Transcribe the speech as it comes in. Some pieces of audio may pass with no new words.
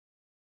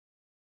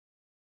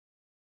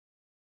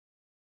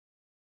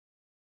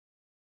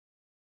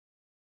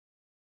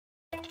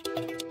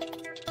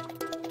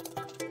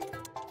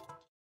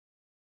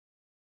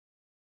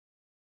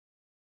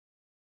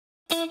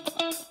So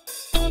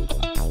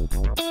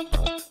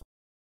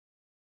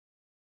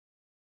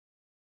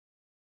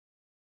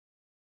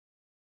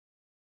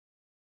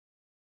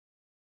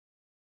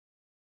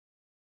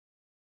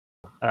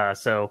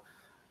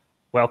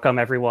welcome,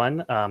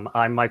 everyone.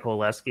 I'm Michael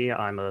Oleske.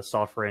 I'm a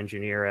software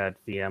engineer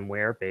at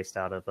VMware based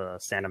out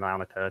of Santa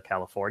Monica,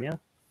 California.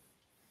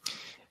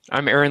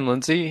 I'm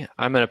Lindsey.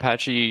 I'm an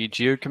Apache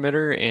Geode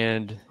committer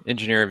and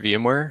engineer at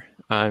VMware.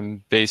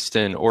 I'm based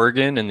in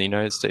Oregon in the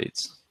United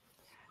States.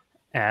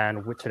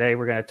 And today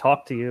we're going to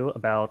talk to you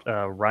about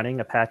running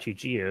Apache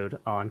Geode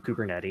on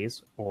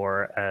Kubernetes,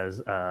 or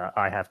as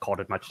I have called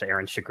it much to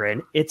Aaron's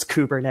chagrin, it's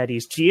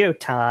Kubernetes Geode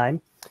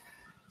time.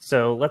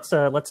 So let's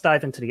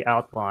dive into the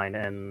outline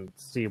and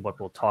see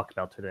what we'll talk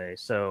about today.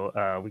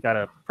 So we got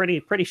a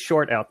pretty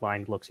short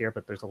outline looks here,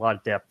 but there's a lot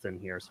of depth in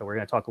here. So we're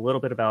going to talk a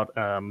little bit about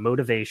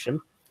motivation.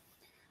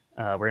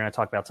 We're going to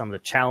talk about some of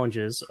the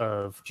challenges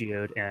of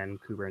Geode and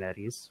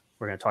Kubernetes.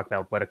 We're going to talk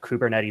about what a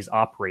Kubernetes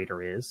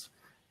operator is.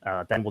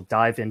 Then we'll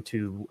dive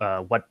into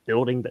what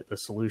building the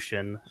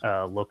solution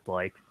looked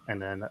like,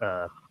 and then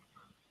a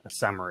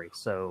summary.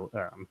 So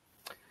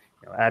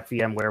at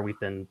VMware, we've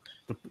been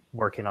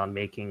working on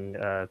making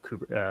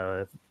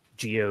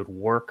Geode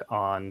work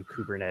on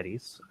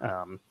Kubernetes.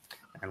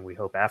 And we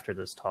hope after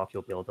this talk,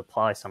 you'll be able to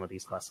apply some of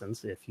these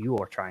lessons if you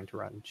are trying to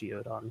run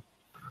Geode on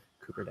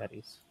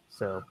Kubernetes.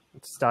 So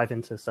let's dive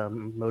into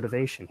some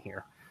motivation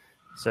here.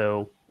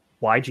 So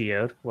why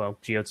Geode? Well,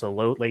 Geode's a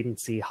low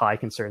latency, high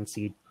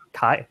concurrency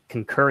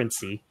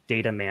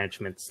data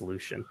management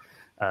solution.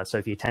 So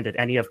if you attended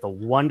any of the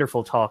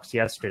wonderful talks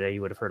yesterday,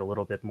 you would have heard a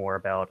little bit more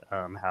about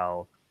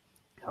how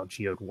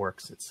Geode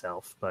works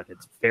itself, but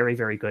it's very,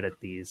 very good at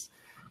these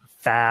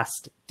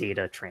fast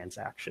data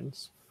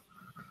transactions.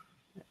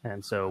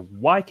 And so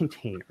why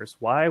containers?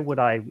 Why would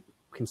I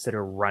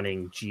consider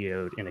running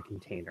Geode in a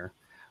container?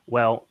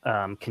 Well,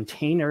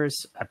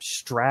 containers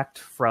abstract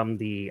from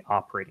the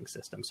operating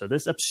system. So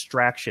this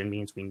abstraction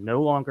means we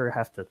no longer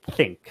have to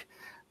think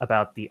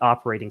about the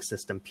operating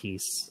system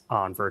piece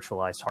on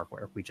virtualized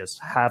hardware. We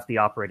just have the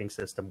operating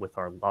system with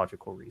our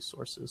logical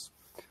resources.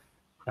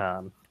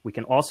 We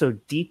can also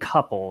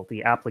decouple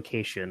the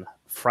application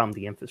from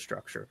the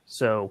infrastructure.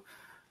 So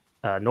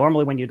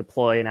normally when you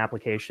deploy an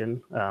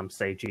application,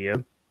 say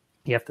Geode,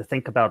 you have to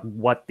think about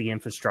what the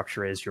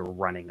infrastructure is you're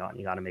running on.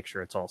 You got to make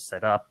sure it's all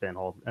set up and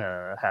all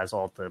has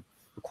all the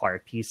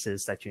required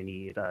pieces that you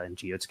need. In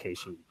Geode's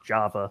case, you need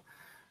Java.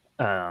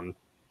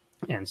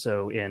 And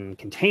so in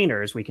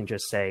containers, we can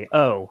just say,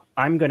 oh,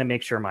 I'm going to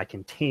make sure my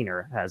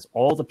container has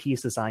all the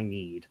pieces I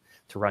need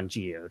to run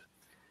Geode.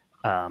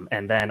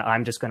 And then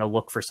I'm just going to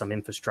look for some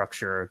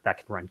infrastructure that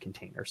can run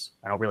containers.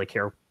 I don't really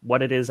care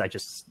what it is. It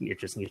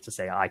just needs to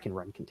say I can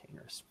run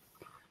containers.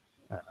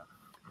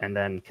 And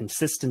then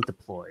consistent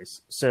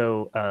deploys.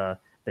 So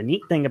the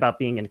neat thing about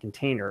being in a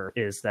container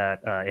is that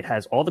it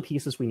has all the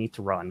pieces we need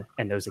to run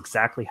and knows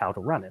exactly how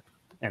to run it.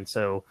 And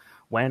so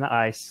when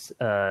I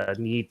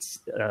need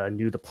a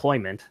new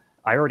deployment,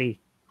 I already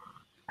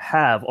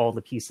have all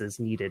the pieces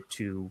needed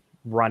to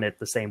run it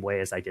the same way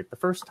as I did the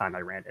first time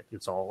I ran it.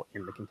 It's all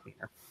in the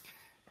container.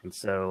 And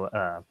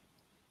so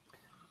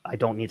I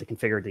don't need to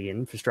configure the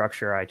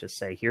infrastructure. I just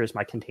say, here's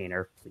my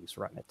container, please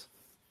run it.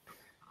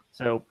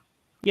 So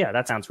yeah,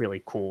 that sounds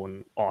really cool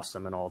and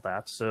awesome and all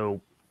that.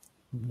 So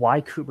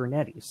why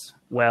Kubernetes?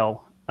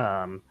 Well,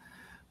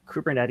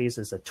 Kubernetes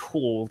is a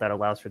tool that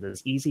allows for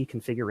this easy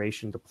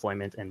configuration,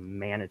 deployment, and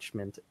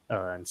management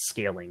and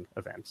scaling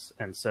events.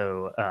 And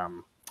so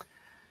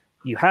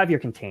you have your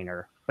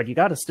container, but you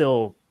got to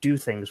still do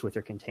things with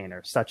your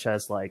container, such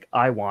as like,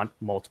 I want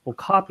multiple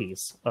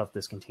copies of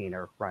this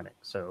container running.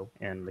 So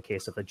in the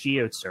case of a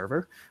Geode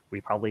server, we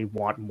probably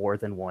want more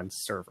than one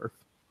server.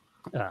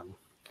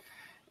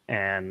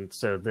 And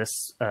so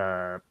this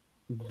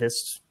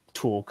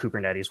tool,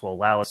 Kubernetes, will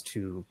allow us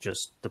to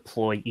just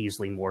deploy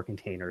easily more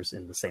containers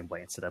in the same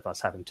way instead of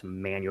us having to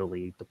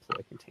manually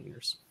deploy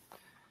containers.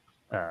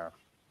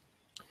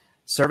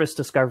 Service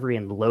discovery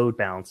and load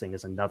balancing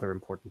is another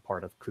important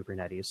part of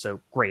Kubernetes.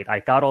 So great, I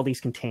got all these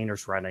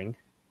containers running.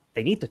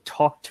 They need to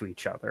talk to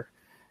each other.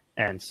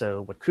 And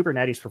so what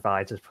Kubernetes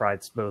provides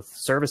both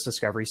service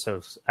discovery,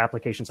 so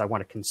applications I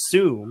want to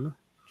consume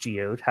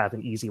Geode have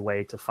an easy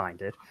way to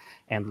find it,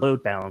 and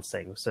load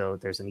balancing. So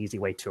there's an easy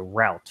way to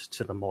route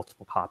to the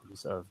multiple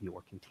copies of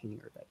your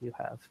container that you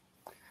have.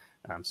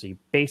 So you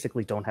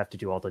basically don't have to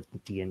do all the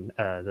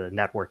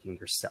networking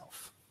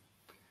yourself.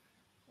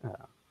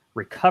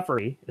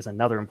 Recovery is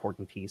another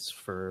important piece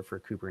for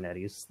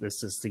Kubernetes.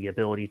 This is the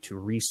ability to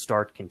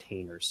restart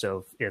containers.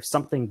 So if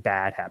something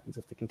bad happens,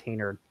 if the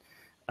container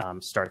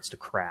starts to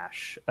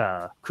crash,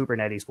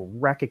 Kubernetes will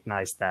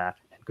recognize that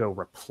and go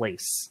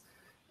replace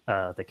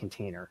the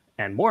container.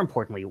 And more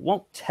importantly, it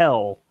won't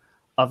tell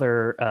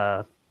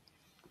other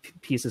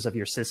pieces of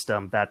your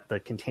system that the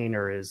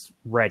container is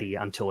ready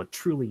until it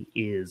truly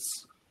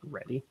is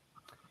ready.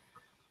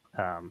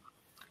 And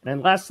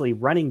then lastly,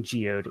 running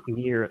Geode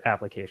near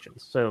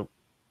applications. So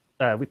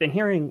we've been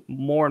hearing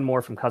more and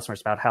more from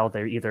customers about how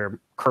they're either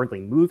currently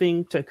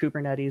moving to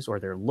Kubernetes or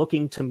they're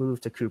looking to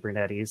move to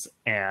Kubernetes,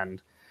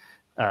 and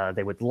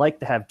they would like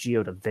to have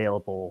Geode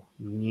available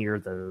near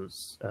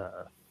those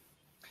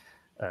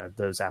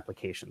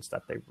applications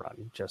that they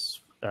run.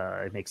 Just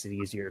it makes it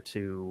easier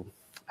to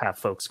have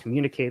folks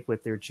communicate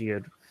with their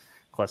Geode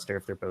cluster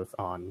if they're both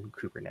on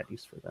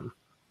Kubernetes for them.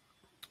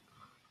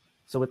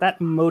 So with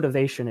that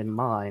motivation in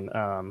mind,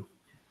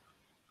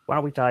 why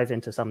don't we dive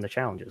into some of the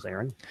challenges,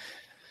 Aaron?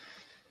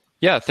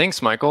 Yeah,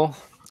 thanks, Michael.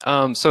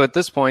 So at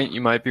this point, you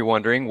might be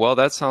wondering, well,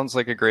 that sounds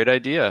like a great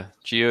idea,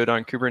 Geode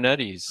on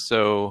Kubernetes.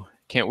 So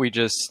can't we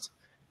just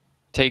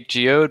take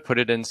Geode, put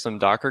it in some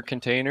Docker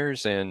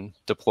containers and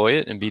deploy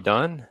it and be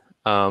done?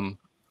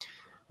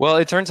 Well,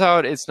 it turns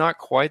out it's not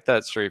quite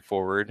that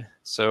straightforward.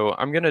 So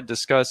I'm going to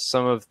discuss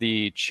some of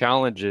the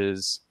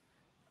challenges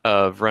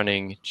of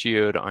running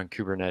Geode on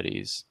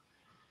Kubernetes.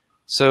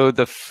 So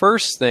the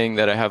first thing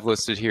that I have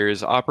listed here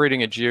is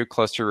operating a Geode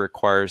cluster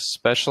requires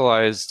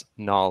specialized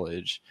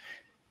knowledge.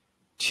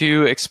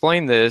 To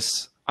explain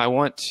this, I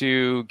want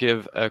to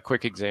give a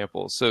quick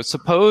example. So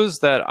suppose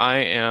that I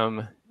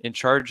am in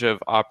charge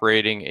of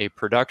operating a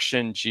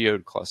production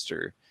Geode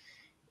cluster,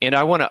 and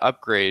I want to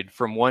upgrade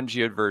from one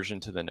Geode version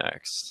to the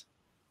next.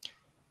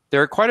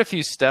 There are quite a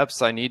few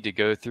steps I need to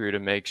go through to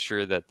make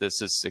sure that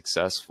this is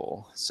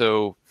successful.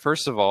 So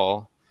first of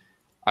all,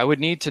 I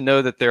would need to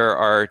know that there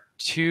are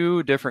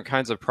two different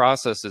kinds of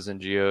processes in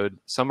Geode.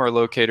 Some are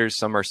locators,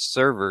 some are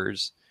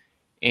servers.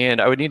 And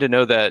I would need to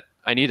know that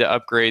I need to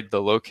upgrade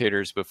the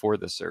locators before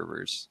the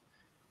servers.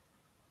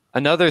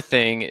 Another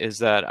thing is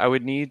that I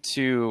would need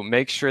to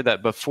make sure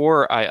that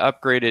before I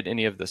upgraded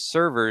any of the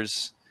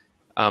servers,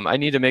 I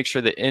need to make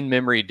sure the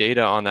in-memory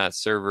data on that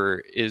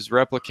server is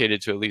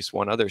replicated to at least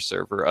one other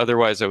server.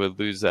 Otherwise, I would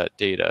lose that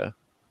data.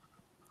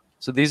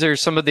 So these are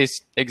some of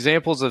these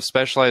examples of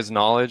specialized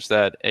knowledge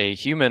that a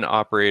human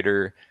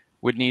operator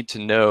would need to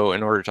know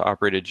in order to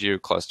operate a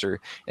Geode cluster.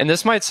 And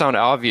this might sound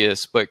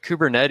obvious, but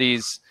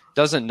Kubernetes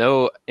doesn't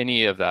know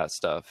any of that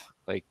stuff.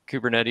 Like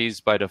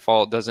Kubernetes by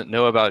default doesn't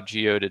know about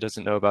Geode. It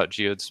doesn't know about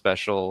Geode's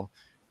special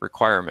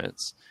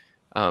requirements.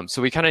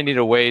 So we kind of need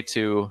a way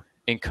to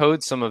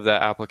encode some of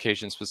that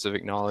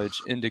application-specific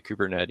knowledge into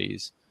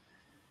Kubernetes.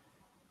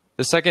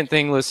 The second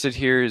thing listed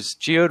here is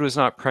Geode was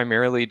not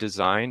primarily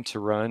designed to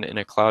run in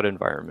a cloud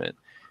environment.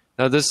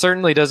 Now, this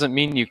certainly doesn't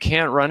mean you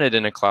can't run it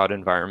in a cloud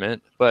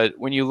environment, but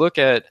when you look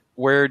at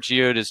where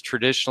Geode is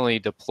traditionally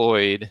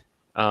deployed,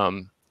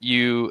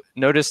 you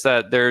notice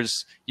that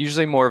there's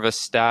usually more of a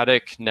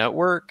static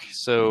network.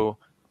 So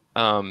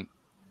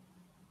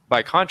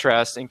by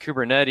contrast, in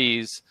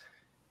Kubernetes,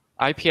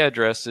 IP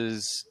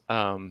addresses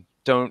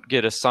don't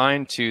get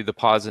assigned to the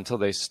pods until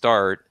they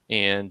start,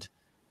 and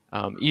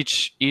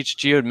each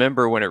Geode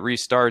member, when it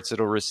restarts,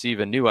 it'll receive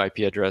a new IP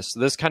address. So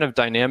this kind of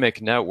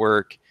dynamic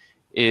network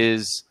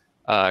is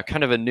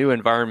kind of a new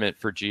environment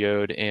for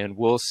Geode, and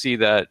we'll see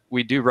that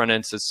we do run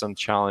into some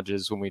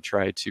challenges when we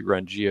try to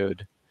run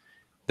Geode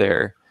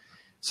there.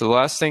 So the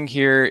last thing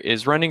here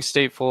is running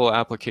stateful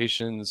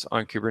applications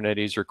on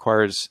Kubernetes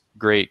requires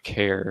great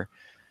care.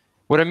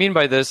 What I mean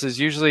by this is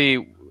usually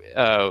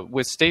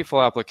with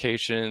stateful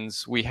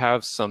applications, we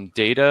have some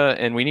data,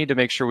 and we need to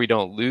make sure we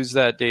don't lose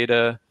that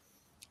data.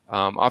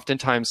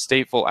 Oftentimes,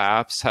 stateful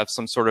apps have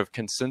some sort of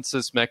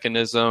consensus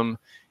mechanism,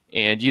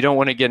 and you don't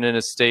want to get in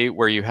a state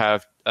where you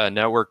have a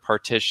network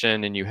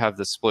partition and you have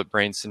the split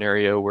brain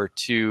scenario where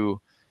two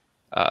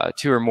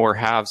or more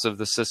halves of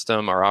the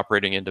system are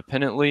operating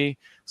independently.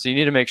 So you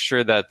need to make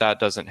sure that that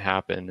doesn't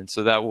happen. And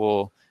so that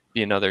will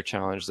be another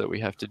challenge that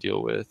we have to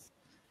deal with.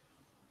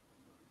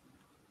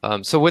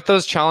 So with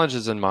those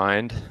challenges in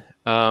mind,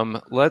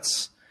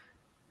 let's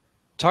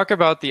talk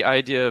about the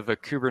idea of a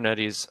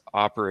Kubernetes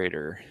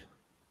operator.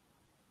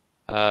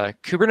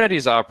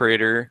 Kubernetes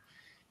operator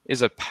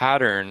is a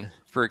pattern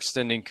for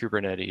extending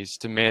Kubernetes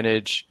to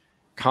manage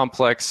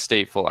complex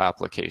stateful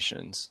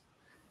applications.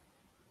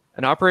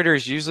 An operator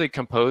is usually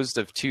composed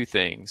of two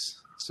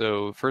things.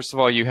 So first of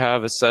all, you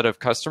have a set of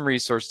custom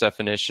resource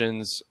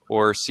definitions,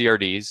 or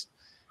CRDs.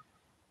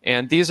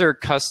 And these are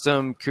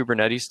custom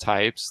Kubernetes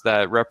types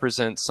that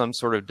represent some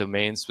sort of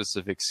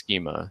domain-specific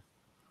schema.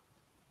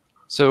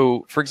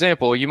 So for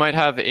example, you might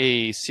have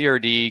a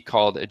CRD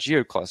called a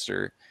Geode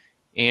cluster,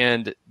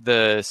 and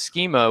the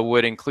schema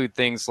would include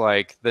things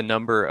like the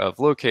number of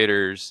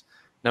locators,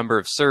 number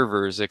of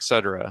servers,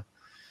 etc.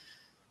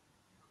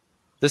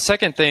 The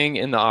second thing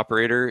in the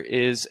operator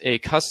is a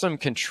custom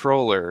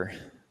controller.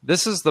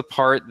 This is the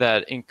part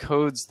that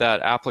encodes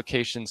that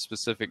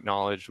application-specific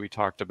knowledge we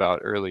talked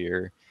about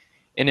earlier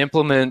and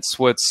implements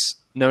what's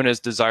known as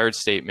desired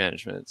state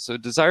management. So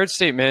desired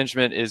state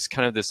management is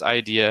kind of this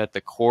idea at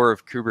the core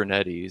of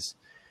Kubernetes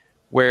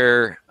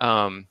where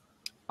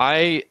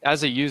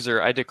as a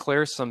user, I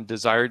declare some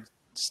desired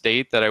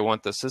state that I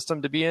want the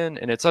system to be in,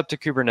 and it's up to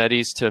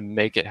Kubernetes to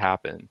make it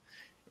happen.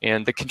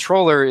 And the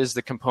controller is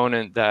the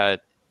component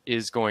that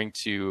is going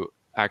to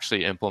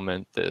actually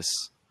implement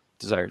this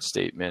desired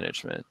state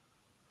management.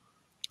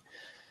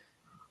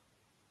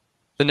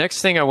 The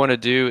next thing I want to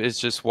do is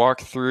just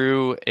walk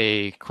through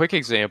a quick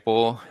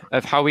example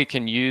of how we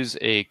can use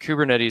a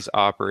Kubernetes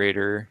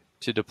operator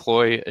to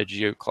deploy a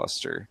Geode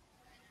cluster.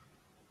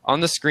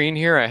 On the screen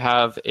here, I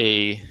have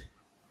a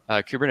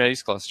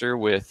Kubernetes cluster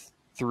with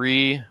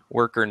 3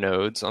 worker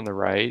nodes on the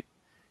right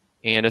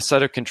and a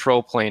set of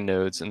control plane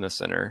nodes in the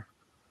center.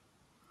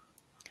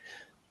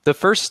 The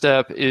first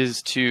step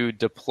is to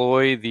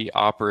deploy the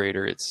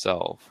operator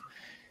itself.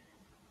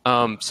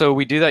 So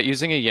we do that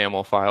using a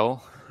YAML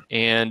file,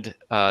 and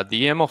the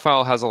YAML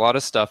file has a lot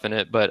of stuff in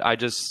it, but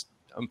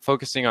I'm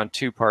focusing on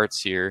 2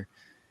 parts here.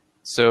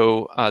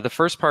 So the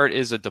first part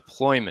is a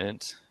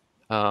deployment.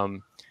 A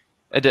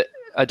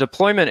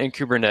deployment in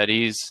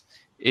Kubernetes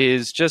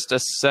is just a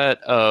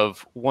set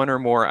of 1 or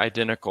more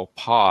identical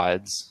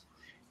pods.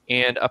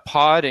 And a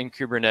pod in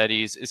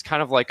Kubernetes is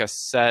kind of like a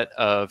set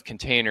of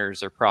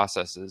containers or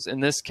processes. In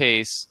this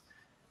case,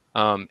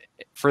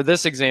 for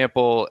this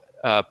example,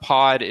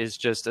 pod is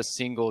just a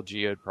single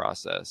Geode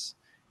process.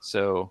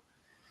 So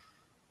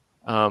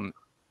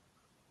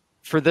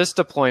for this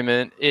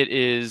deployment, it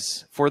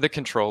is for the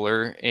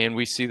controller, and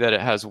we see that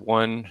it has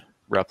 1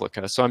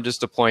 replica. So I'm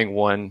just deploying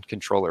 1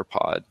 controller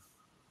pod.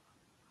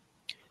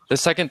 The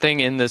second thing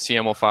in this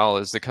YAML file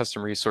is the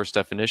custom resource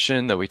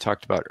definition that we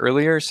talked about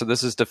earlier. So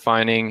this is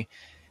defining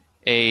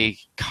a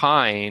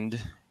kind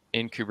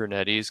in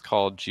Kubernetes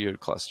called Geode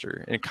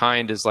cluster. And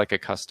kind is like a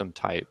custom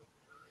type.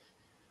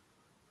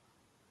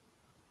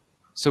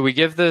 So we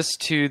give this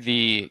to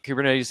the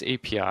Kubernetes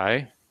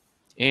API,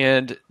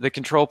 and the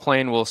control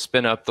plane will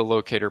spin up the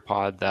locator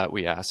pod that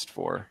we asked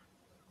for.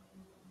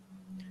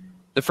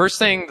 The first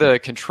thing the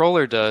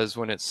controller does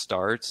when it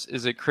starts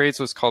is it creates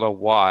what's called a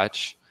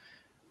watch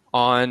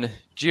on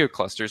Geode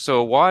cluster. So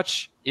a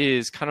watch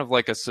is kind of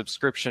like a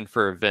subscription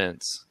for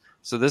events.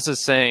 So this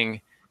is saying,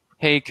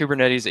 hey,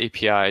 Kubernetes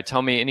API,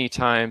 tell me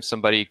anytime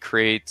somebody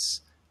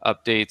creates,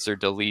 updates, or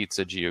deletes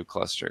a Geode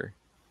cluster.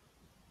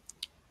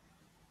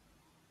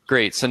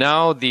 Great, so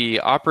now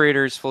the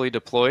operator is fully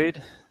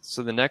deployed.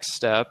 So the next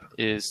step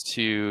is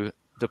to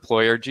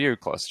deploy our Geode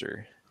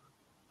cluster.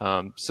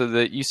 So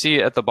that you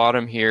see at the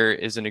bottom here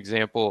is an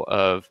example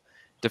of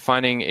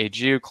defining a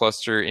Geode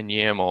cluster in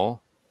YAML.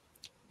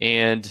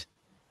 And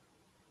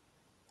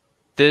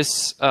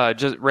this,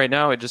 just right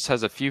now, it just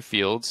has a few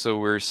fields. So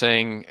we're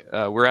saying,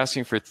 we're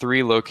asking for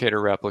 3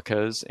 locator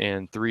replicas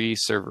and 3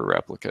 server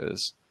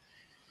replicas.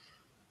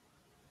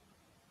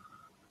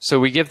 So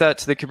we give that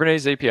to the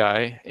Kubernetes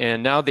API,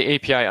 and now the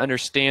API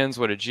understands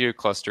what a Geode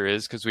cluster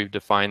is because we've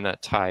defined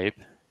that type.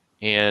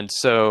 And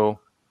so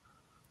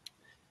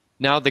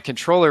now the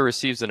controller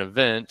receives an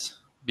event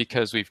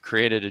because we've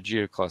created a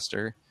Geode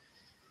cluster.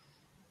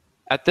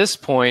 At this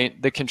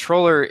point, the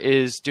controller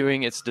is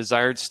doing its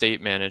desired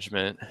state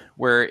management,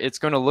 where it's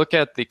going to look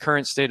at the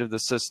current state of the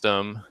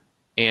system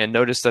and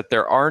notice that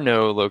there are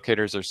no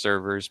locators or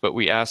servers, but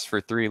we asked for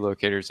 3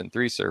 locators and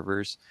 3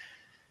 servers.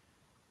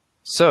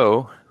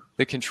 So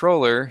the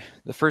controller,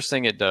 the first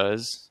thing it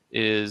does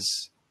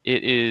is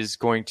it is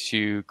going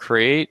to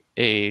create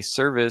a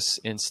service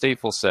in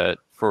stateful set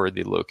for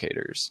the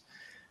locators.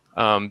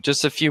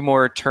 Just a few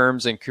more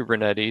terms in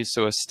Kubernetes.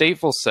 So a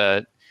stateful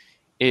set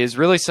is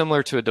really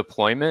similar to a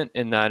deployment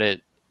in that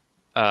it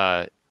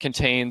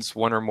contains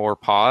 1 or more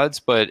pods,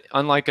 but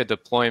unlike a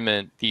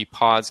deployment, the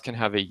pods can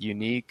have a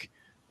unique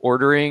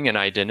ordering and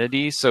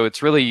identity. So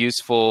it's really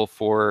useful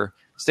for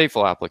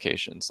stateful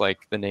applications,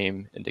 like the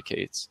name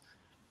indicates.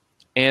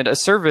 And a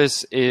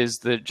service is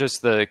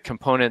just the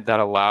component that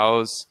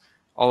allows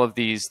all of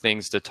these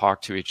things to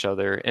talk to each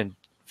other and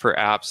for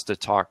apps to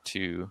talk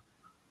to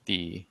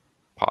the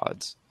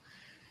pods.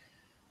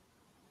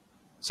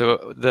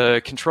 So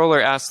the controller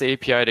asks the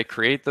API to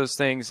create those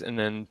things, and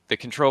then the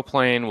control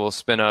plane will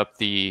spin up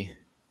the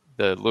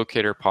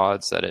locator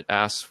pods that it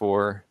asks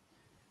for.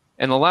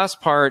 And the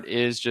last part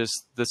is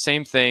just the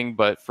same thing,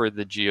 but for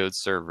the Geode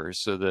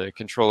servers. So the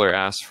controller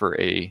asks for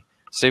a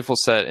stateful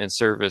set and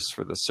service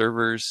for the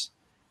servers,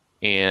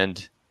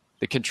 and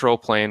the control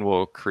plane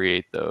will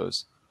create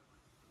those.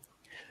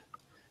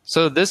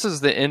 So this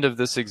is the end of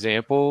this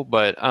example,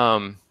 but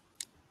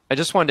I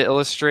just wanted to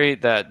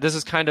illustrate that this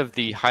is kind of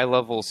the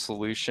high-level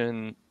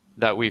solution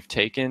that we've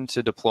taken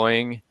to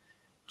deploying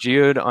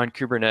Geode on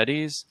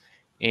Kubernetes.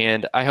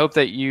 And I hope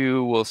that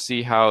you will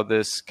see how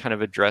this kind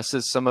of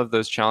addresses some of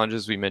those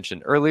challenges we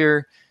mentioned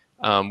earlier.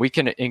 We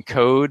can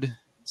encode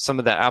some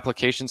of that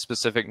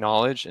application-specific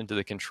knowledge into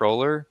the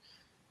controller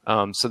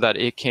so that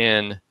it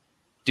can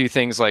do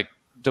things like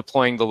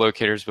deploying the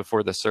locators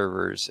before the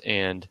servers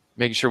and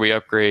making sure we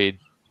upgrade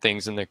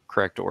things in the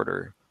correct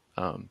order.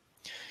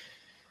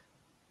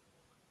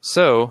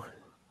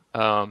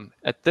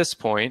 At this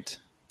point,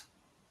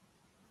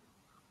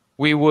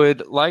 we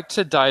would like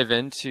to dive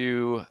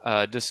into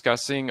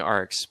discussing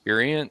our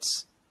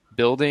experience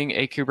building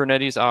a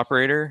Kubernetes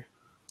operator.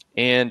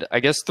 And I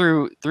guess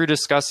through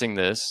discussing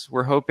this,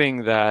 we're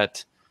hoping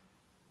that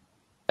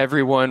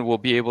everyone will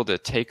be able to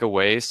take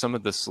away some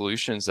of the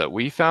solutions that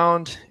we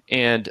found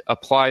and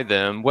apply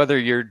them, whether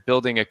you're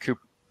building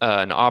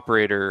an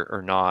operator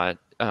or not.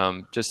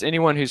 just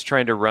anyone who's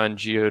trying to run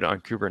Geode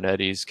on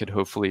Kubernetes could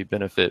hopefully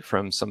benefit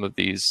from some of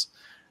these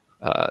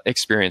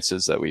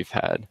experiences that we've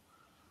had.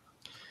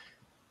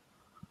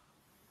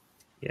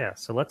 Yeah,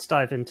 so let's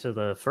dive into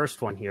the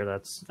first one here.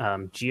 That's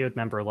Geode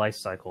member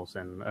lifecycles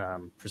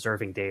and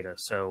preserving data.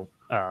 So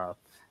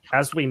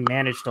as we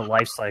manage the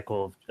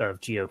lifecycle of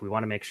Geode, we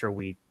want to make sure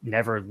we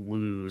never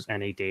lose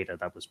any data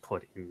that was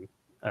put in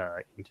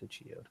into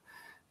Geode.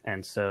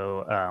 And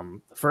so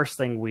the first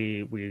thing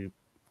we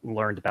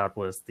learned about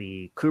was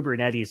the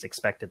Kubernetes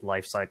expected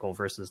lifecycle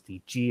versus the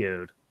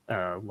Geode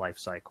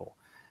lifecycle.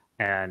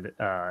 And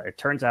it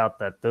turns out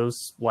that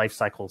those life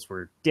cycles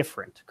were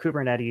different.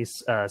 Kubernetes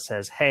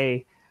says,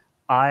 hey,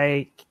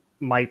 I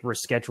might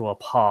reschedule a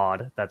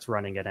pod that's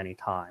running at any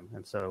time.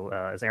 And so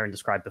as Aaron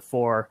described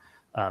before,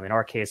 in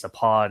our case, a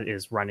pod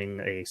is running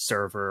a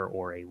server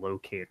or a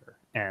locator.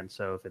 And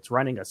so if it's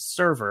running a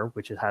server,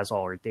 which it has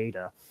all our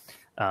data,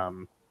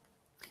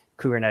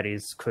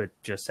 Kubernetes could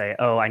just say,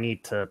 oh, I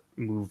need to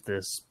move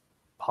this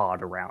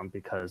pod around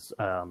because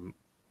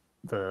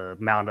the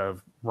amount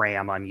of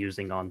RAM I'm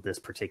using on this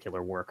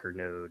particular worker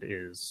node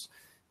is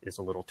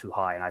a little too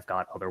high, and I've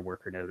got other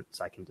worker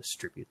nodes I can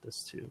distribute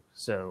this to.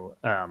 So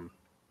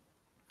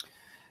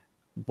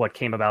what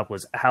came about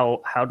was how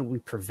do we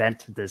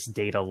prevent this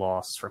data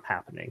loss from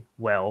happening?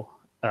 Well,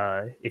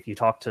 if you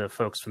talk to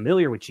folks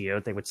familiar with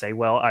Geode, they would say,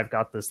 well, I've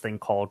got this thing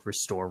called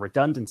restore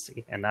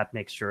redundancy, and that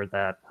makes sure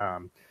that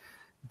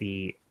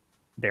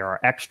there are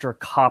extra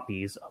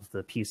copies of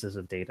the pieces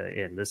of data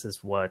in. This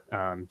is what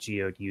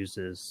Geode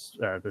uses.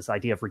 This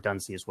idea of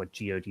redundancy is what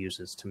Geode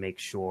uses to make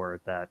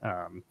sure that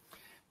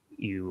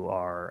you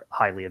are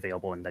highly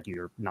available and that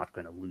you're not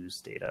going to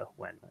lose data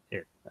when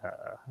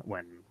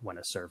when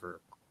a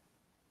server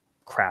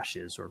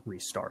crashes or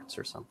restarts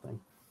or something.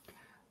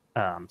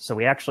 So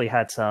we actually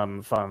had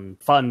some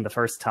fun the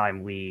first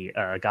time we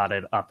got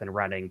it up and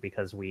running,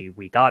 because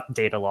we got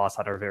data loss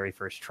on our very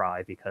first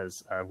try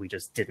because we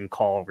just didn't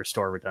call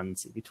restore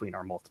redundancy between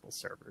our multiple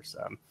servers.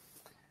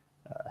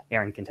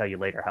 Aaron can tell you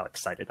later how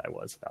excited I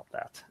was about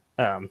that.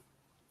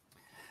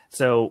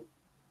 So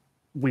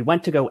we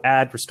went to go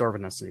add restore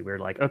redundancy. We were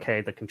like,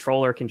 okay, the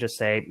controller can just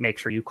say, make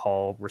sure you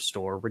call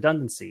restore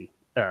redundancy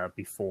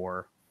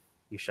before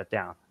you shut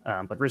down.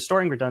 But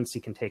restoring redundancy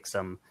can take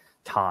some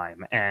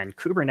time, and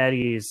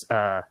Kubernetes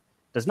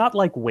does not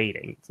like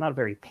waiting. It's not a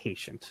very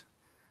patient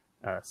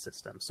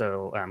system.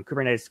 So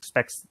Kubernetes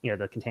expects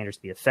the containers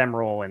to be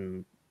ephemeral,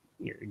 and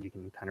you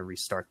can kind of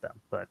restart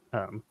them. But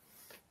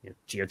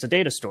Geode's a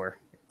data store.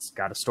 It's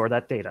got to store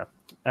that data.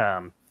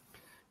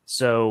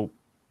 So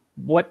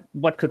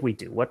what could we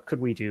do? What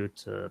could we do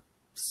to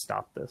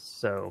stop this?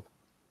 So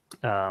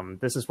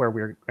this is where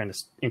we're going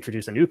to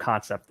introduce a new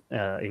concept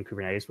in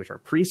Kubernetes, which are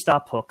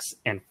pre-stop hooks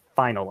and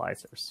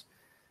finalizers.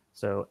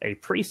 So a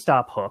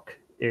pre-stop hook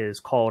is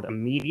called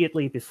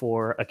immediately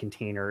before a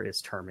container is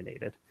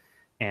terminated,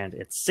 and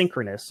it's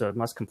synchronous, so it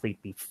must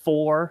complete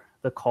before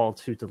the call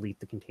to delete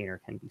the container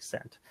can be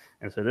sent.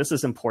 And so this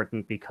is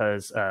important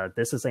because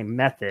this is a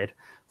method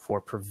for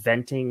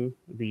preventing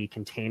the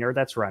container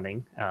that's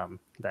running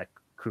that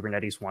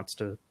Kubernetes wants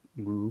to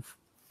move.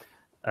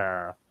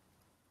 It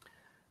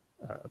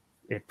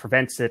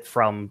prevents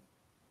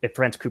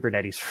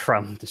Kubernetes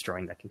from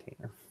destroying that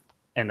container.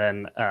 And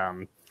then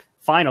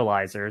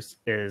finalizers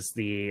is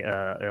it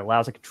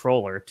allows a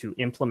controller to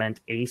implement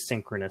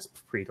asynchronous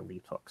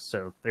pre-delete hooks.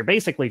 So they're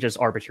basically just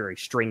arbitrary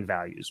string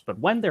values, but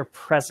when they're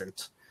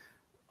present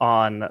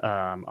on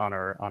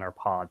our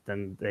pod,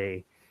 then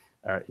they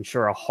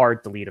ensure a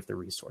hard delete if the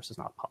resource is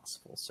not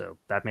possible. So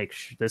that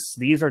makes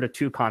these are the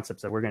two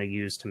concepts that we're going to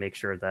use to make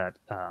sure that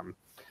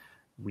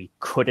we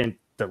couldn't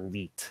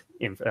delete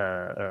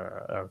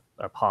a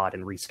pod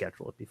and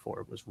reschedule it before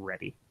it was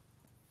ready.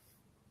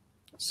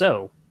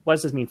 So what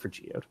does this mean for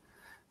Geode?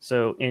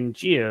 So in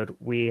Geode,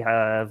 we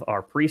have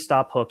our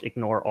pre-stop hook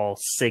ignore all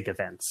SIG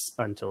events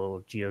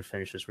until Geode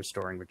finishes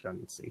restoring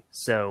redundancy.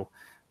 So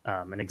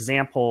an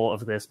example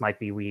of this might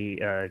be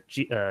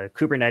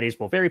Kubernetes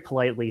will very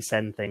politely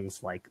send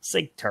things like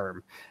SIG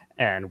term,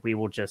 and we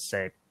will just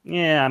say,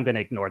 yeah, I'm going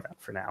to ignore that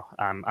for now.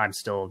 I'm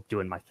still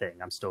doing my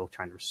thing. I'm still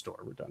trying to restore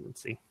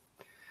redundancy.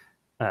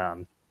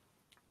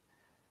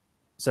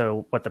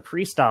 So what the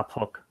pre-stop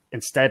hook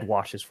instead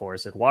watches for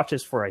is it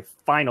watches for a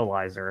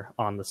finalizer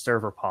on the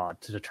server pod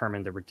to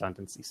determine the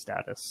redundancy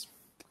status.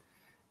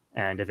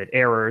 And if it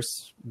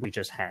errors, we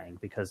just hang,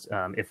 because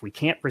if we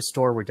can't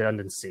restore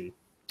redundancy,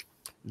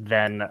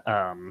 then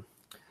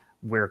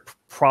we're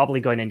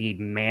probably going to need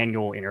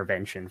manual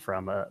intervention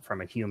from a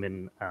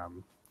human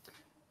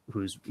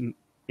who's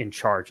in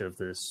charge of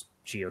this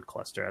Geode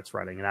cluster that's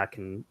running, and that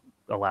can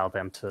allow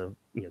them to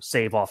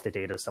save off the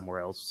data somewhere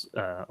else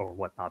or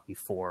whatnot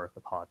before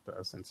the pod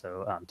does. And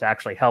so to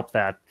actually help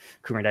that,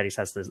 Kubernetes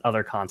has this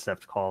other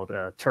concept called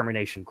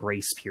termination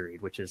grace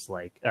period, which is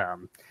like,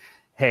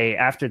 hey,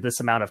 after this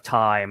amount of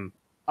time,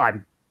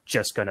 I'm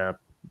just going to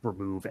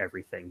remove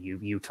everything.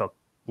 You took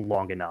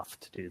long enough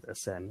to do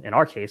this. And in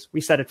our case,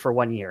 we set it for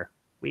 1 year.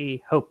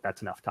 We hope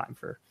that's enough time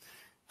for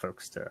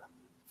folks to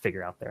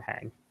figure out their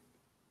hang.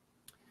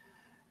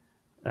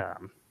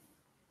 Um,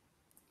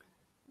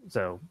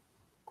 so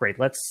great.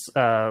 Let's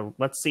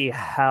see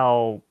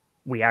how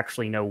we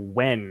actually know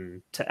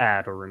when to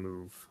add or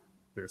remove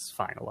this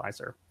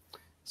finalizer.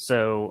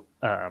 So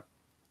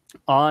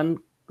on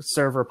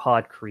server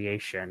pod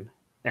creation,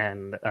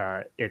 and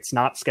it's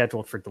not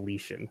scheduled for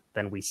deletion,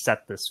 then we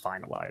set this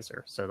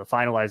finalizer. So the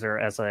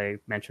finalizer, as I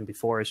mentioned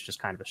before, is just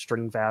kind of a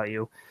string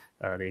value.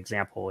 The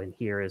example in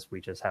here is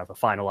we just have a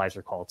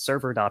finalizer called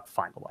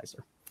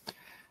server.finalizer.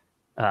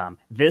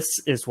 This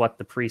is what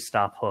the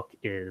pre-stop hook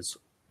is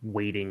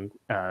waiting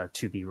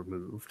to be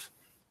removed.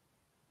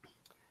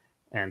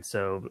 And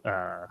so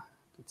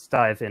let's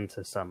dive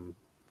into some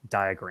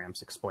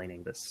diagrams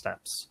explaining this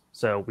steps.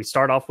 So we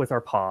start off with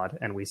our pod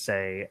and we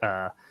say,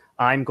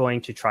 I'm going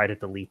to try to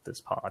delete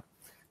this pod.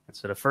 And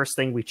so the first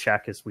thing we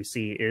check is we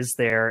see, is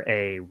there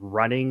a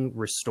running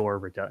restore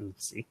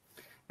redundancy?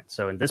 And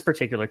so in this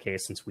particular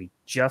case, since we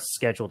just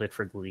scheduled it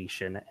for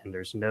deletion and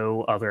there's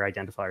no other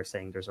identifier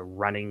saying there's a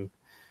running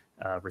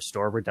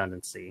restore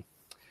redundancy,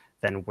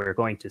 then we're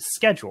going to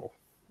schedule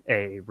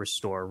a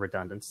restore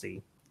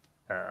redundancy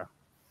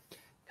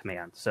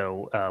command.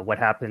 So what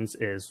happens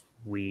is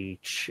we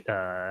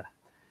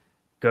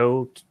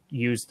go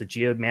use the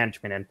Geode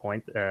management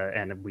endpoint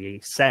and we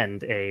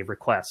send a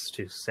request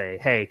to say,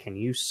 hey, can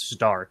you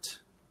start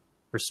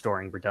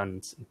restoring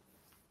redundancy?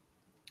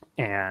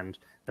 And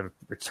the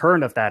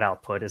return of that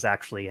output is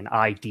actually an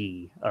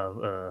ID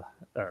of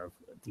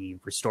the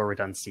restore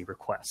redundancy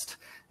request.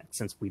 And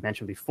since we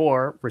mentioned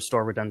before,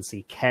 restore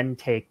redundancy can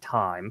take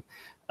time,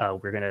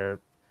 we're going to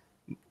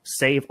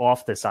save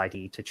off this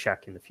ID to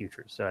check in the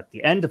future. So at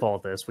the end of all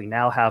this, we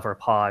now have our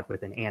pod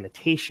with an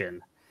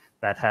annotation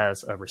that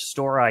has a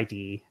restore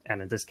ID.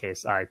 And in this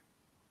case, I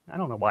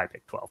don't know why I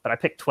picked 12, but I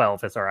picked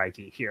 12 as our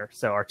ID here.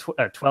 So our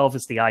 12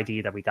 is the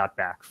ID that we got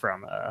back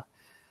from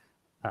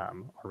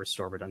our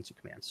restore redundancy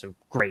command. So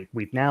great,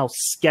 we've now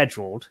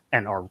scheduled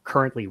and are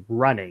currently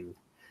running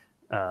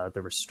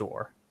the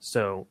restore.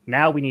 So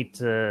now we need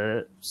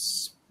to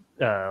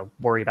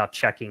worry about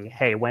checking,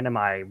 hey, when am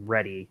I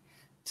ready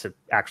to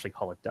actually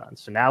call it done?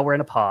 So now we're in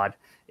a pod,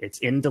 it's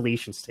in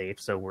deletion state,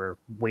 so we're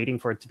waiting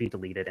for it to be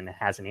deleted, and it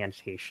has an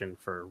annotation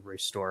for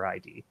restore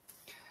ID.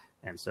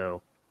 And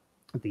so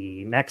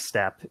the next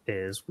step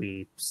is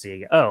we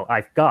see, oh,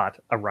 I've got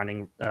a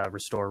running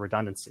restore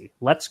redundancy.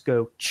 Let's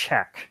go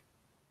check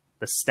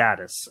the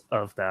status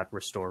of that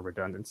restore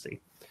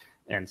redundancy.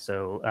 And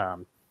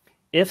so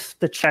if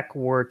the check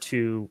were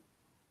to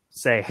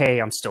say, hey,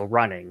 I'm still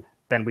running,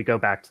 then we go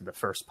back to the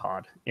first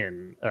pod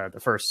in the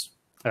first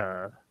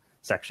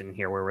section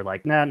here where we're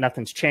like, nah,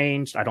 nothing's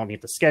changed. I don't need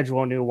to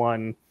schedule a new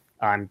one.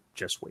 I'm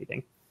just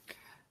waiting.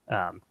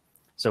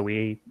 So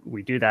we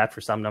do that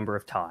for some number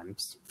of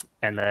times.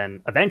 And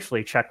then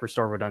eventually check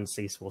restore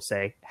redundancies will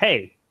say,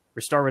 hey,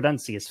 restore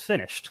redundancy is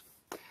finished.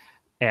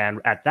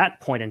 And at that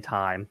point in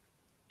time,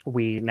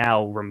 we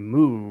now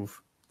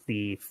remove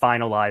the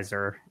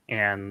finalizer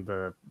and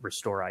the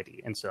restore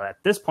ID. And so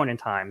at this point in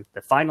time,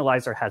 the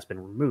finalizer has been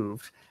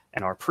removed,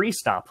 and our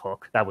pre-stop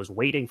hook that was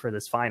waiting for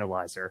this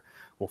finalizer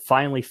will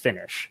finally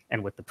finish.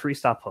 And with the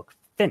pre-stop hook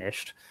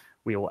finished,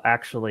 we will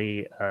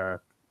actually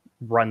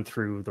run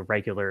through the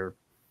regular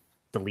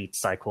delete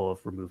cycle of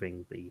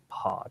removing the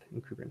pod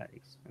in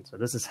Kubernetes. And so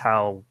this is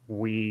how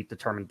we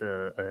determined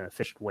an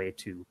efficient way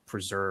to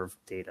preserve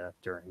data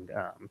during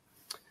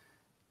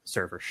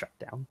server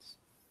shutdowns.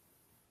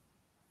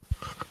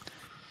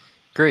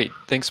 Great.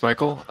 Thanks,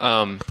 Michael.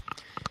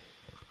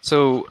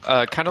 So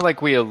kind of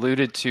like we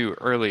alluded to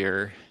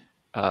earlier,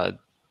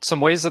 some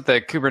ways that the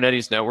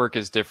Kubernetes network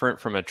is different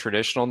from a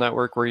traditional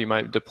network where you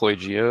might deploy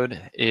Geode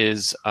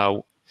is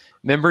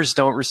members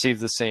don't receive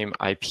the same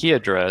IP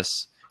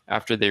address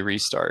after they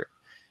restart.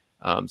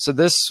 So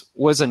this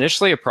was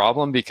initially a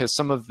problem because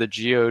some of the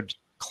Geode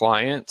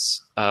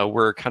clients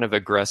were kind of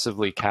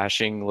aggressively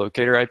caching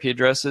locator IP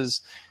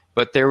addresses,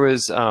 but there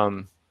was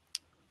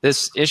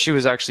this issue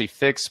was actually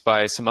fixed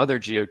by some other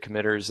Geode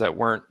committers that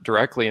weren't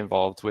directly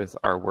involved with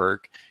our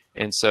work.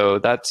 And so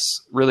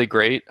that's really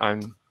great. I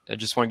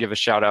just want to give a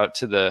shout out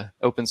to the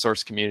open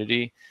source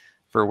community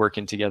for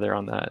working together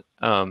on that.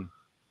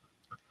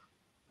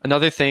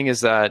 Another thing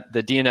is that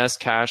the DNS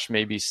cache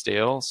may be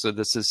stale. So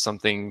this is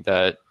something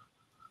that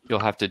you'll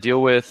have to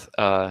deal with.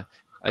 A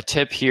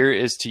tip here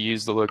is to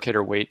use the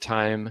locator wait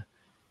time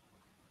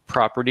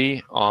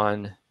property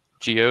on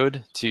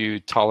Geode to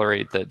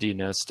tolerate that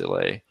DNS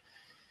delay.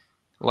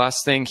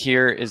 Last thing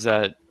here is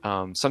that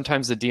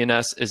sometimes the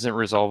DNS isn't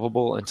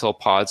resolvable until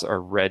pods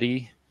are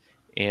ready.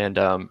 And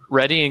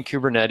ready in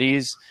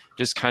Kubernetes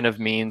just kind of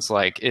means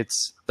like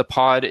the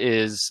pod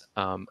is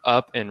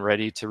up and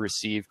ready to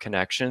receive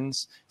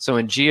connections. So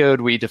in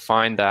Geode, we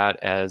define that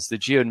as the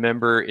Geode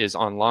member is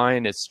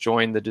online, it's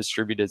joined the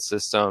distributed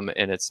system,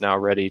 and it's now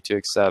ready to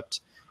accept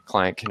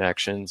client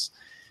connections.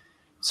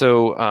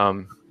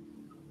 So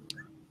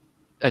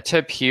a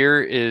tip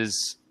here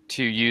is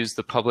to use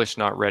the publish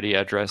not ready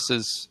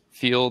addresses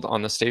field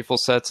on the stateful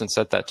sets and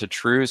set that to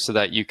true so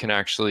that you can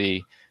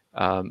actually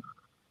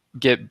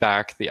get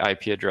back the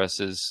IP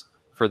addresses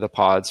for the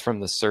pods from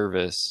the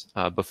service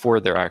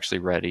before they're actually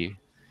ready.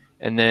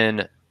 And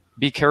then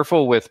be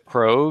careful with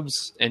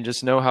probes and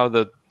just know how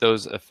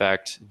those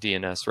affect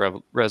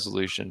DNS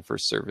resolution for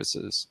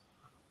services.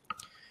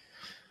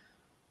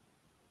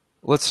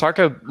 Let's talk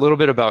a little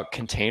bit about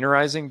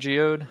containerizing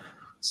Geode.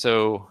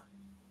 So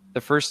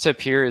the first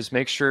tip here is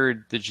make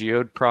sure the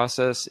Geode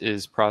process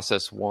is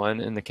process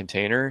 1 in the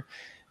container.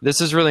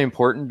 This is really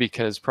important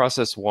because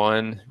process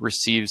 1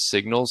 receives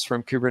signals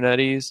from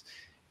Kubernetes,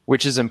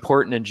 which is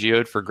important in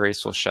Geode for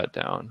graceful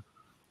shutdown.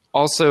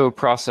 Also,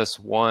 process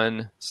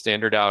 1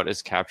 standard out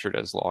is captured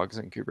as logs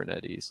in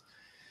Kubernetes.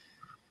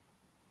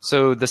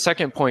 So the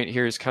second point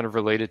here is kind of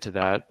related to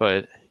that,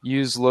 but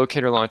use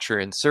locator launcher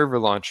and server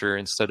launcher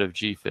instead of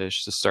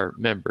gfish to start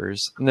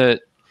members. And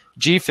the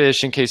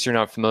gfish, in case you're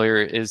not familiar,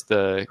 is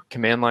the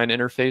command line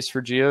interface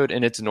for Geode,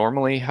 and it's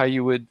normally how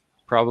you would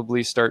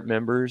probably start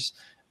members.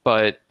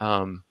 But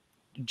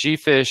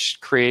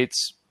gfish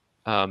creates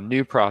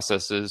new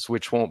processes,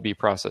 which won't be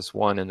process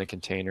 1 in the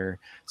container.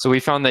 So we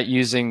found that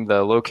using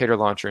the locator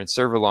launcher and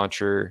server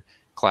launcher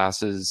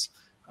classes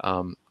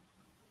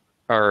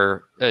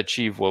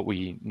achieve what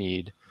we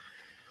need.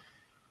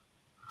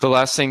 The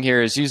last thing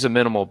here is use a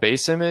minimal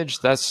base image.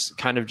 That's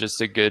kind of just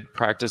a good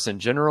practice in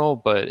general,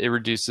 but it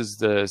reduces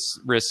the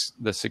risk,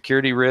 the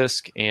security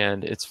risk,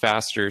 and it's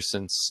faster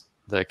since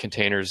the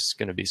container is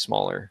going to be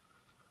smaller.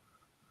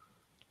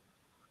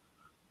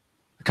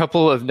 A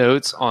couple of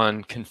notes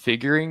on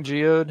configuring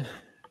Geode.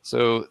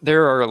 So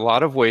there are a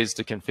lot of ways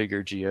to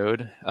configure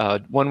Geode.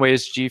 One way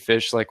is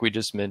gfish, like we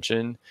just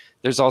mentioned.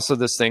 There's also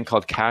this thing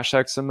called cache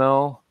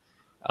XML.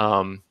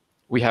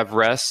 We have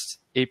REST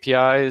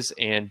APIs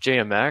and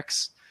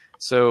JMX.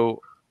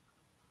 So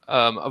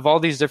of all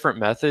these different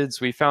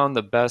methods, we found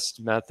the best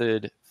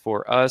method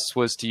for us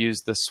was to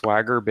use the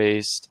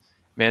Swagger-based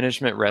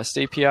management REST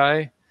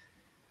API.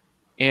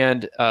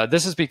 And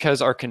this is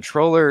because our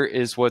controller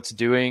is what's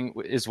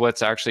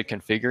actually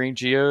configuring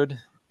Geode,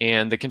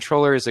 and the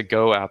controller is a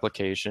Go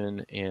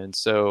application. And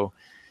so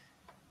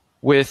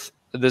with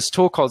this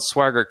tool called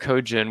Swagger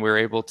CodeGen, we're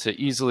able to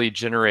easily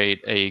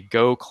generate a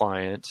Go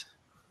client,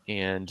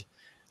 and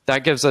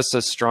that gives us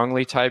a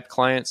strongly typed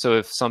client. So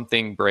if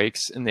something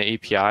breaks in the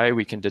API,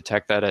 we can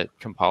detect that at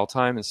compile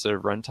time instead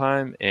of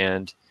runtime.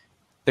 And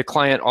the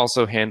client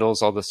also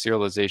handles all the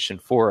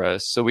serialization for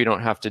us, so we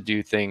don't have to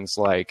do things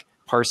like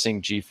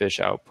parsing gfish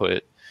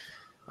output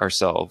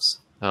ourselves,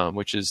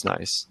 which is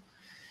nice.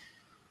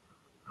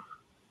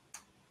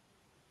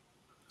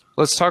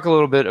 Let's talk a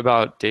little bit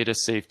about data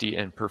safety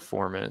and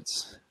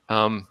performance.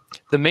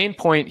 The main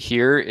point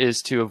here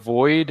is to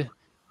avoid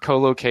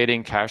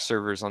co-locating cache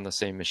servers on the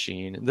same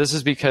machine. This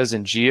is because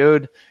in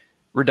Geode,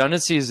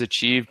 redundancy is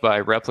achieved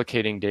by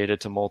replicating data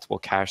to multiple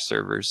cache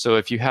servers. So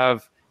if you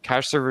have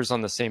cache servers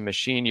on the same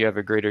machine, you have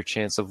a greater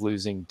chance of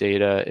losing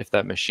data if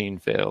that machine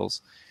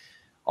fails.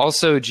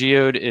 Also,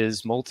 Geode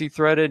is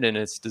multi-threaded, and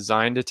it's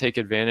designed to take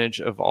advantage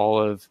of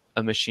all of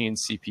a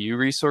machine's CPU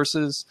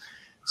resources.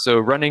 So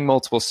running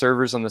multiple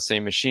servers on the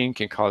same machine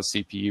can cause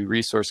CPU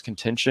resource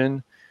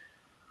contention.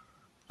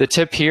 The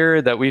tip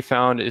here that we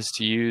found is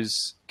to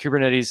use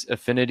Kubernetes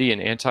affinity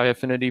and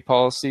anti-affinity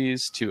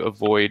policies to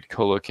avoid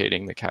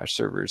co-locating the cache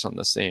servers on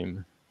the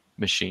same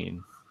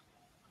machine.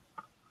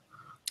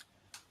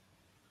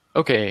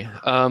 Okay,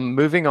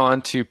 moving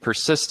on to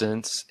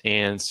persistence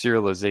and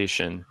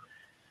serialization.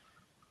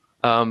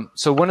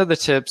 So one of the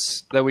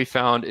tips that we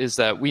found is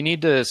that we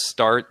need to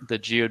start the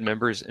Geode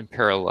members in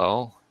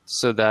parallel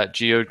so that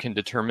Geode can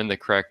determine the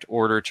correct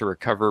order to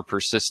recover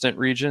persistent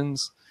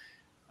regions.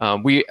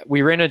 We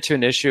ran into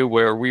an issue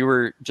where we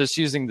were just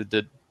using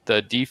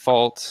the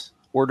default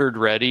ordered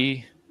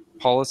ready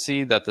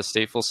policy that the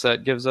stateful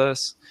set gives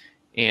us.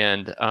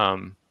 And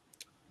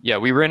yeah,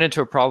 we ran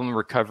into a problem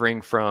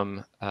recovering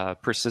from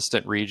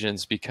persistent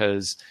regions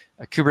because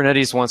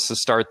Kubernetes wants to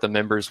start the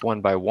members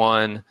one by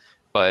one,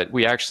 but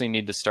we actually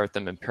need to start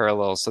them in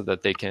parallel so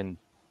that they can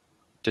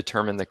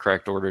determine the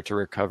correct order to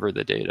recover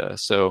the data.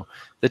 So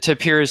the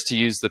tip here is to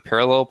use the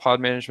parallel pod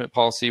management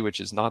policy, which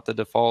is not the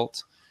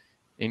default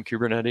in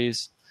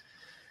Kubernetes.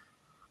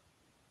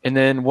 And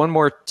then one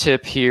more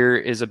tip here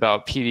is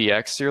about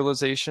PDX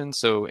serialization.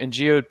 So in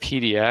Geode,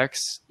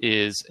 PDX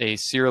is a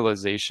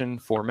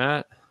serialization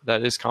format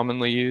that is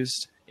commonly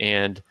used.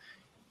 And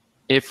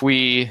if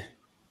we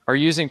are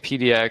using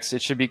PDX,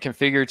 it should be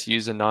configured to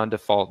use a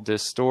non-default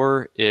disk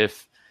store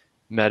if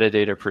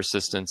metadata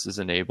persistence is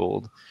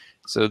enabled.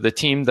 So the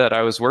team that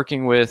I was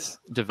working with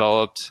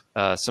developed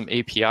some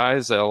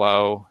APIs that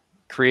allow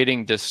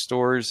creating disk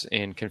stores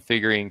and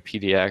configuring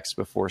PDX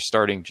before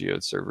starting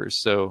Geode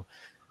servers. So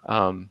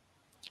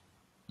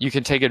you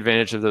can take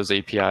advantage of those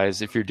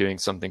APIs if you're doing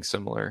something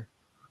similar.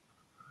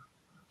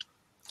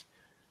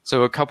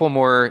 So a couple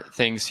more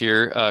things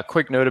here. A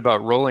quick note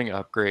about rolling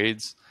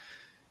upgrades.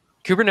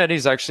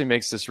 Kubernetes actually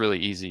makes this really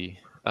easy.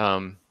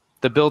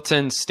 The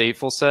built-in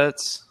stateful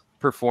sets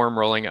perform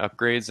rolling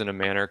upgrades in a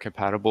manner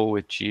compatible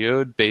with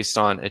Geode based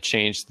on a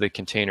change to the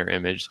container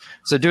image.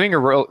 So doing a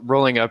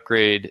rolling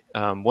upgrade,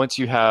 once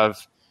you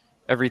have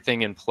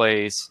everything in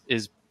place,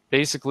 is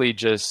basically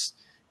just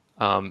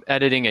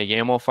editing a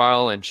YAML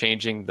file and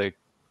changing the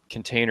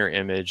container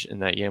image in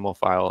that YAML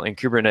file. And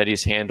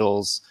Kubernetes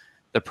handles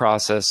the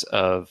process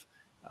of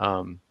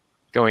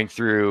going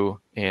through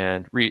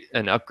and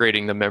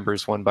upgrading the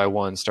members one by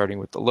one, starting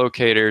with the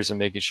locators and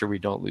making sure we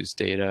don't lose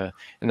data.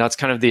 And that's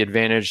kind of the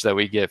advantage that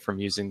we get from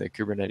using the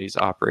Kubernetes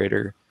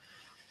operator.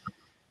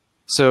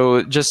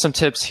 So just some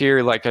tips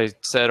here, like I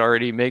said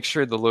already, make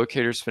sure the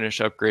locators finish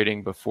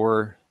upgrading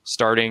before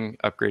starting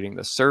upgrading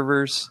the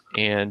servers,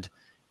 and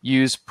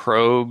use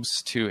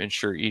probes to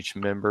ensure each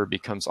member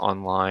becomes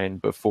online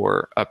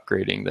before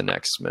upgrading the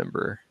next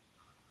member.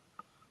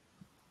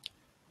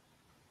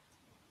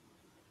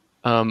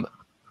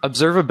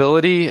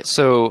 Observability.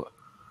 So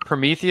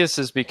Prometheus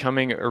is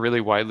becoming a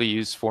really widely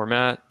used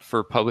format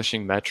for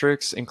publishing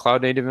metrics in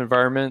cloud native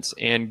environments,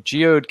 and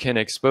Geode can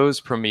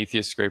expose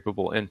Prometheus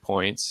scrapable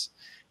endpoints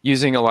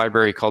using a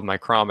library called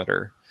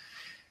Micrometer.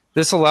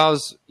 This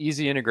allows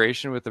easy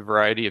integration with a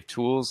variety of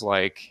tools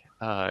like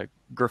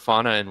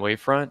Grafana and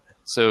Wavefront.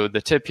 So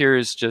the tip here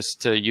is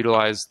just to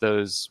utilize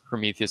those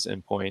Prometheus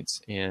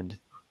endpoints and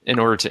in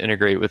order to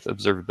integrate with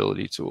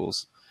observability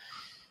tools.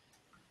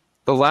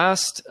 The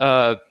last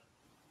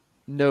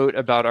note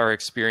about our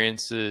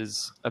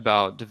experiences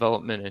about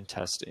development and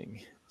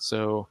testing.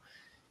 So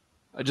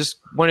I just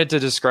wanted to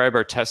describe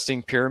our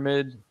testing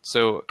pyramid.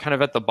 So kind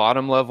of at the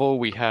bottom level,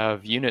 we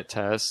have unit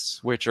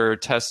tests, which are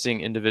testing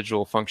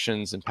individual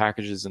functions and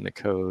packages in the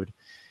code.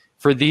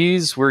 For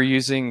these, we're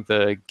using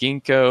the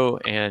Ginkgo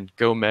and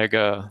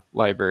GoMega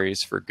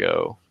libraries for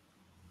Go.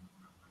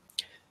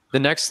 The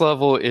next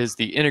level is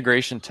the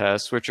integration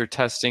tests, which are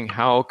testing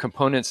how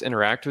components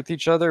interact with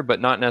each other,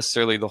 but not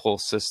necessarily the whole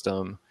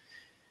system.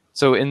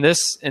 So in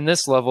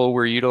this level,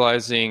 we're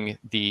utilizing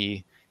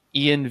the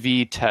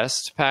env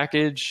test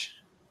package,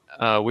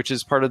 which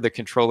is part of the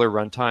controller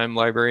runtime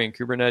library in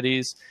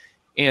Kubernetes.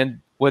 And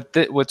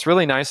what's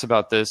really nice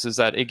about this is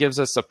that it gives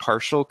us a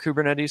partial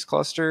Kubernetes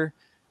cluster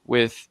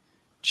with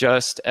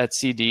just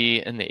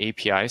etcd and the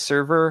API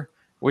server,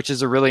 which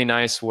is a really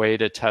nice way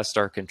to test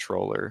our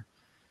controller.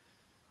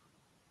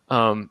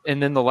 And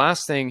then the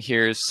last thing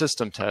here is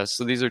system tests.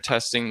 So these are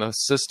testing the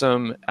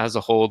system as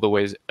a whole the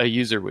way a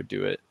user would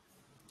do it.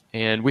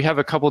 And we have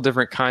a couple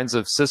different kinds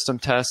of system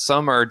tests.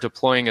 Some are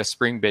deploying a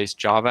Spring-based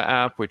Java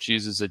app, which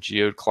uses a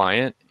Geode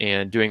client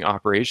and doing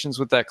operations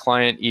with that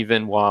client,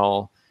 even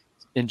while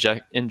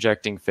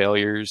injecting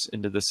failures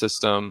into the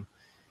system.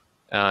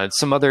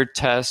 Some other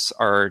tests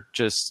are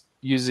just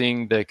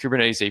using the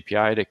Kubernetes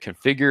API to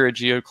configure a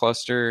Geode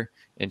cluster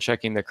and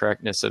checking the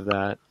correctness of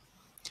that.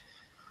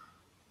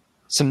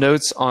 Some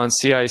notes on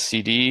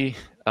CI/CD.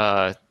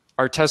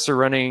 Our tests are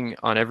running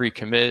on every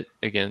commit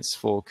against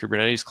full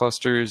Kubernetes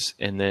clusters,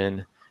 and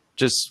then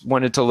just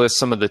wanted to list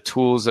some of the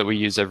tools that we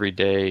use every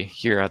day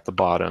here at the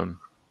bottom.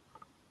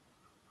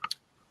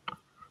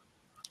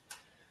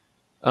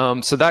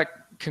 So that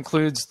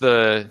concludes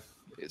the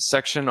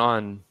section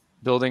on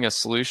building a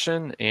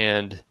solution.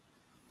 And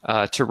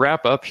to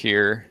wrap up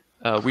here,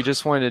 we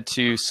just wanted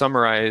to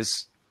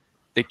summarize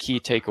the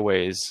key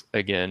takeaways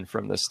again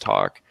from this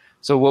talk.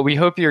 So what we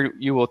hope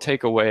you will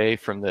take away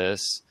from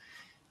this,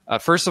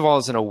 first of all,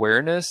 is an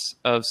awareness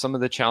of some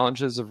of the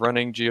challenges of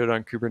running Geode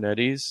on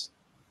Kubernetes.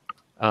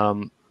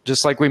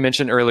 Just like we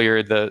mentioned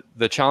earlier,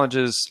 the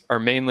challenges are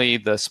mainly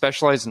the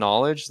specialized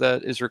knowledge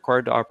that is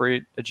required to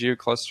operate a Geode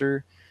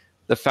cluster,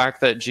 the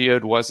fact that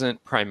Geode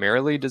wasn't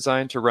primarily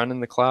designed to run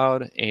in the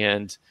cloud,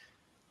 and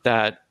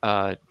that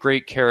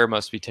great care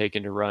must be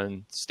taken to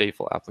run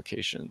stateful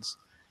applications.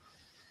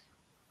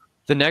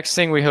 The next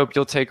thing we hope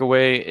you'll take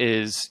away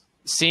is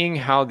seeing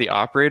how the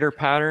operator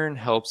pattern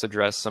helps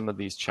address some of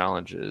these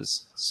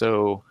challenges.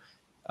 So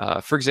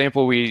for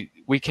example, we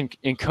can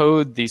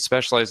encode the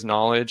specialized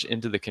knowledge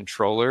into the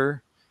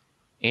controller,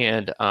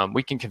 and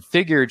we can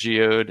configure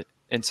Geode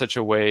in such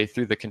a way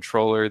through the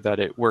controller that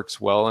it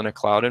works well in a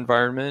cloud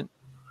environment.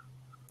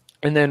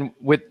 And then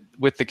with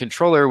the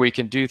controller, we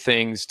can do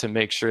things to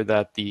make sure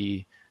that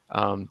the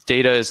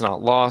data is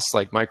not lost,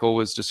 like Michael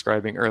was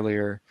describing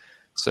earlier.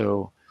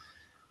 So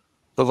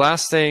the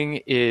last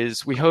thing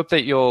is we hope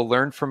that you'll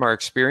learn from our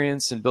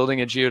experience in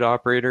building a Geode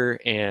operator,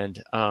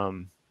 and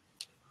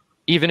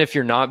even if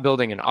you're not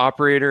building an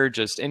operator,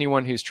 just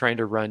anyone who's trying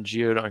to run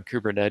Geode on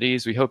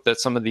Kubernetes, we hope that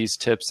some of these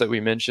tips that we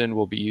mentioned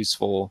will be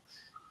useful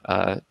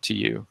to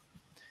you.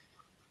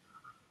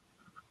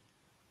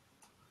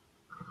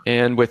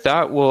 And with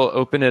that, we'll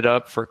open it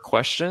up for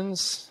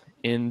questions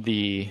in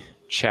the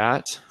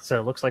chat. So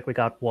it looks like we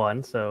got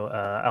one. So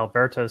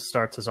Alberto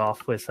starts us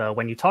off with,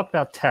 when you talk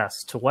about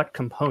tests, to what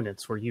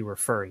components were you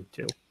referring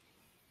to?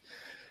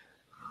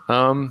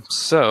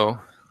 So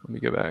let me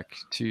go back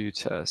to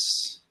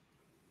tests.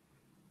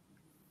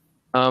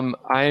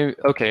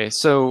 Okay,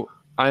 so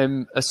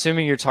I'm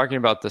assuming you're talking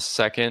about the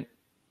second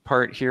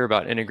part here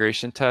about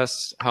integration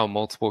tests, how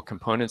multiple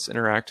components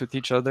interact with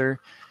each other.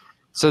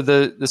 So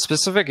the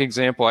specific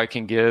example I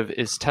can give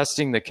is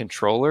testing the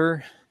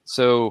controller.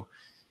 So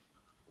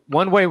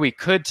one way we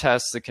could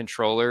test the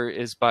controller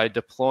is by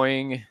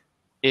deploying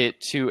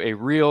it to a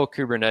real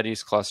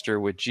Kubernetes cluster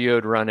with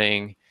Geode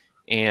running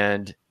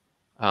and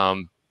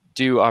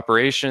do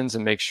operations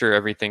and make sure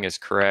everything is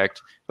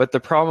correct. But the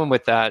problem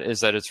with that is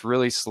that it's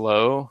really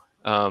slow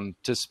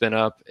to spin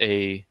up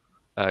a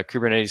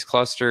Kubernetes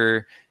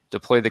cluster,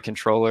 deploy the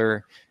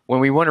controller, when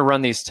we want to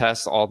run these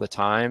tests all the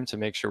time to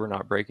make sure we're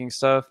not breaking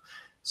stuff.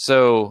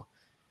 So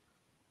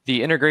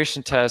the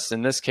integration test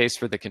in this case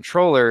for the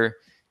controller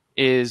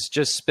is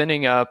just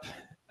spinning up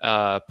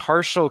a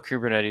partial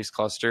Kubernetes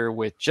cluster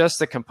with just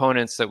the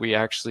components that we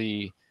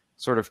actually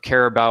sort of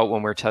care about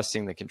when we're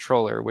testing the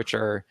controller, which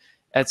are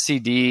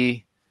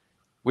etcd,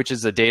 which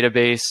is a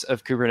database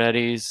of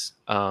Kubernetes,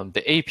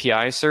 the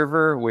API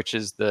server, which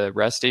is the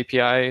REST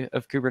API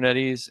of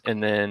Kubernetes,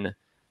 and then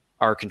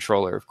our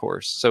controller, of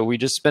course. So we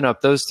just spin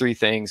up those three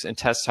things and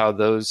test how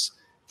those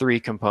three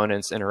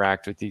components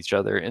interact with each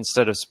other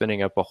instead of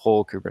spinning up a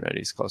whole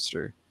Kubernetes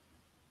cluster.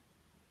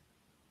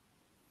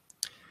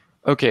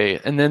 Okay,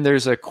 and then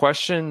there's a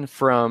question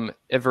from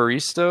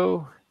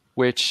Evaristo,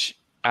 which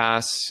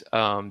asks,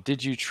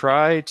 did you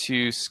try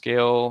to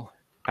scale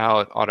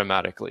out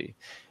automatically?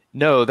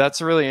 No,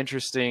 that's a really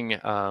interesting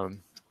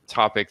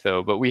topic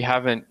though, but we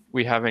haven't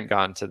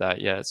gotten to that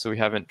yet. So we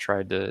haven't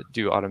tried to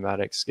do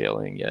automatic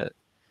scaling yet.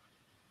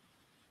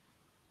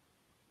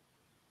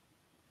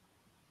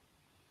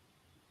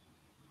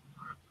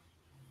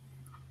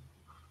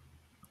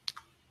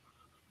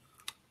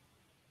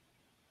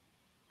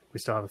 We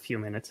still have a few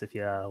minutes if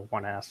you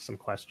want to ask some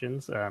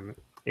questions.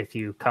 If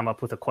you come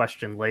up with a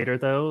question later,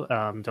 though,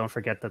 don't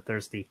forget that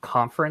there's the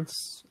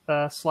conference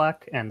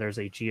Slack, and there's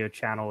a Geode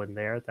channel in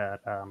there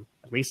that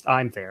at least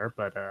I'm there,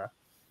 but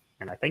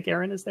and I think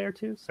Aaron is there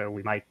too. So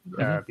we might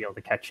be able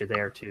to catch you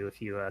there too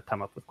if you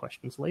come up with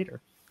questions later.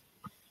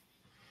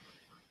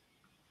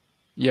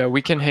 Yeah,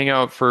 we can hang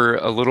out for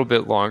a little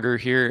bit longer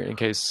here in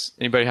case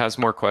anybody has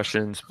more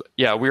questions. But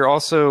yeah, we're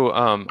also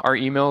our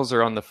emails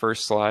are on the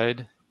first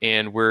slide,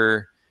 and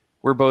we're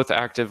both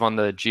active on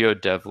the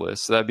Geode dev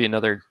list. So that'd be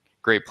another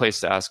great place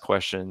to ask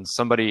questions.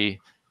 Somebody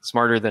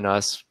smarter than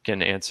us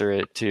can answer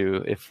it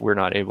too if we're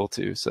not able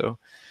to. So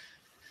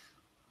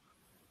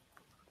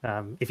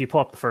if you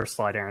pull up the first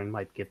slide, Aaron,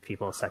 might give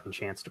people a second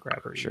chance to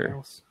grab her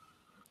emails.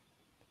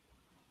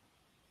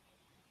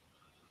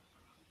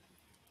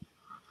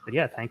 But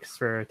yeah, thanks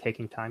for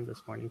taking time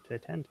this morning to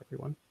attend,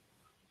 everyone.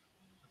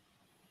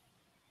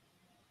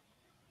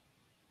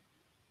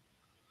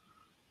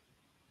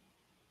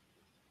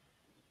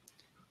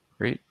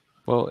 Great.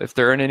 Well, if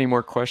there aren't any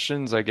more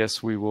questions, I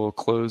guess we will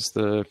close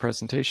the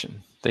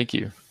presentation. Thank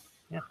you.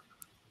 Yeah.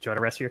 Enjoy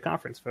the rest of your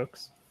conference,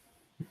 folks.